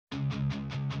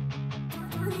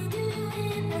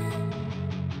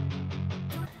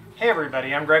Hey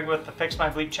everybody, I'm Greg with the Fix My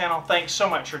Bleep channel. Thanks so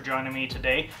much for joining me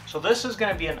today. So this is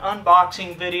going to be an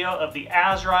unboxing video of the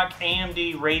ASRock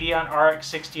AMD Radeon RX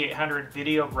 6800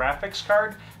 video graphics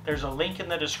card. There's a link in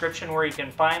the description where you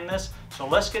can find this. So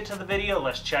let's get to the video,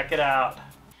 let's check it out.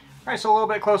 Alright, so a little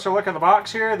bit closer look at the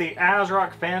box here. The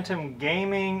ASRock Phantom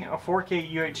Gaming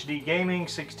 4K UHD Gaming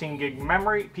 16 gig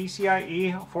memory,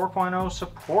 PCIe 4.0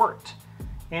 support,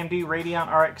 AMD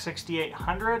Radeon RX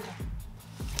 6800.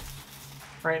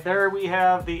 Right there we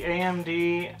have the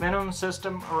AMD minimum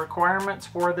system requirements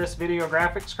for this video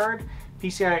graphics card.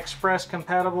 PCI Express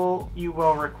compatible. You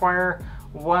will require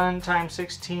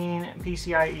 1x16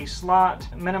 PCIe slot,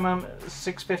 minimum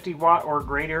 650 watt or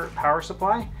greater power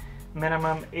supply,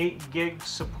 minimum 8 gig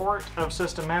support of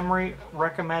system memory,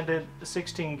 recommended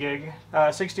 16 gig,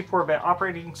 64-bit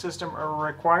operating system are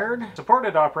required.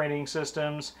 Supported operating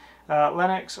systems,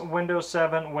 Linux, Windows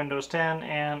 7, Windows 10,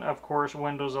 and of course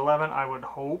Windows 11, I would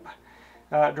hope.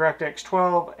 DirectX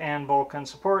 12 and Vulkan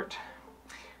support.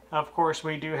 Of course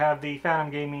we do have the Phantom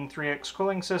Gaming 3X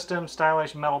cooling system,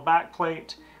 stylish metal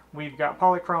backplate. We've got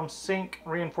polychrome sync,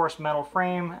 reinforced metal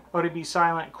frame, ODB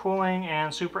silent cooling,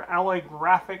 and super alloy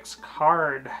graphics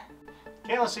card.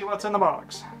 Okay, let's see what's in the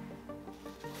box.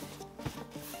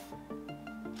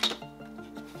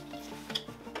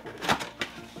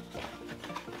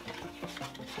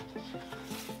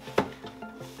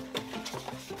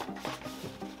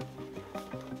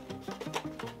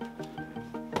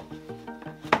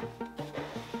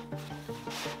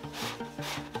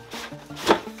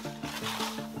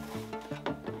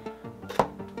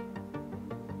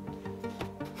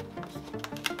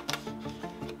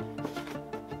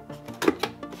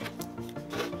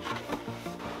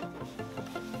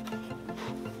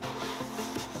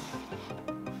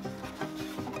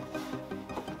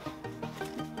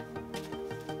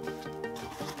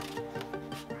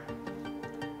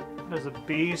 It is a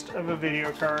beast of a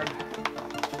video card.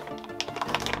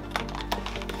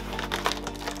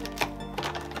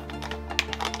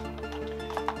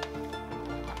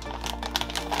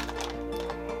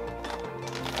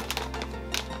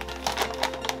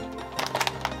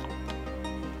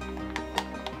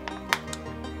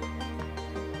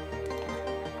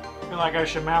 I feel like I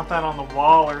should mount that on the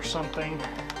wall or something.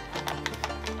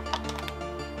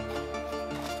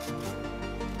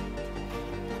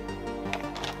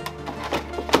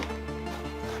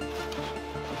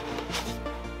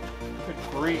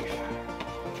 Grief.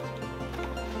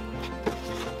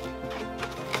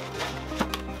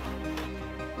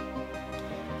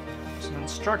 Some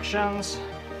instructions.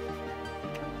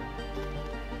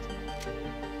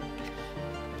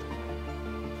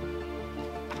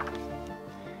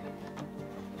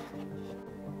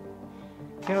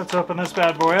 Okay, let's open this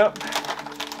bad boy up.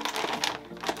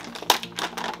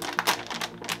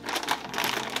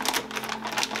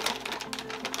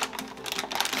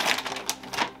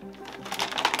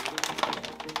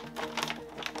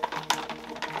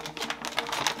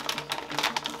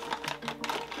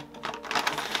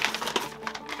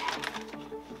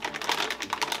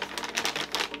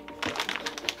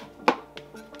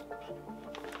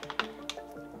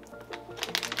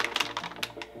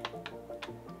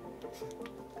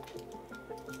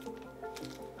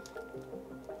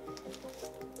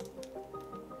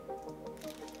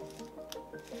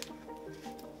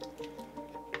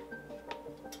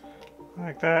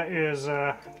 Like that is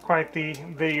quite the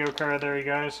video card there, you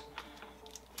guys.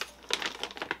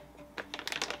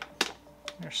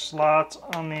 There's slots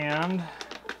on the end.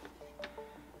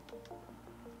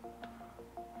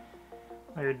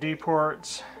 Your D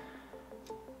ports,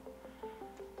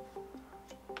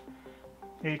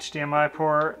 HDMI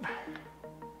port.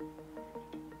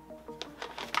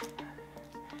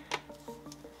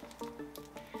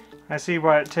 I see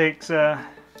why it takes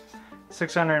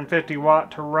 650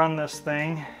 watt to run this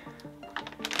thing.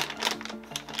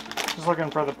 Just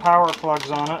looking for the power plugs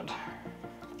on it,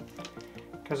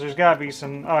 because there's got to be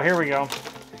some. Oh, here we go.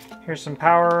 Here's some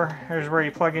power. Here's where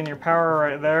you plug in your power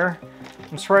right there.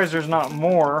 I'm surprised there's not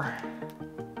more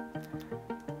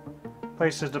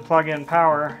places to plug in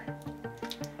power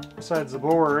besides the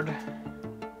board.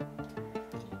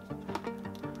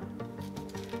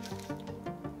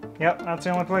 Yep, that's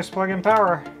the only place to plug in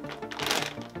power.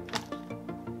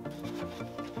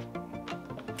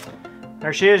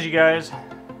 There she is, you guys.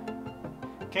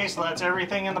 Okay, so that's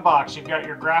everything in the box. You've got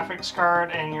your graphics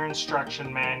card and your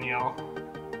instruction manual.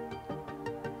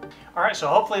 Alright, so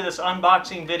hopefully this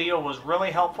unboxing video was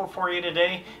really helpful for you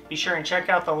today. Be sure and check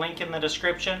out the link in the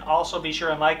description. Also be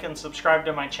sure and like and subscribe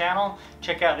to my channel.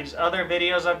 Check out these other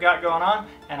videos I've got going on,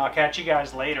 and I'll catch you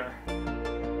guys later.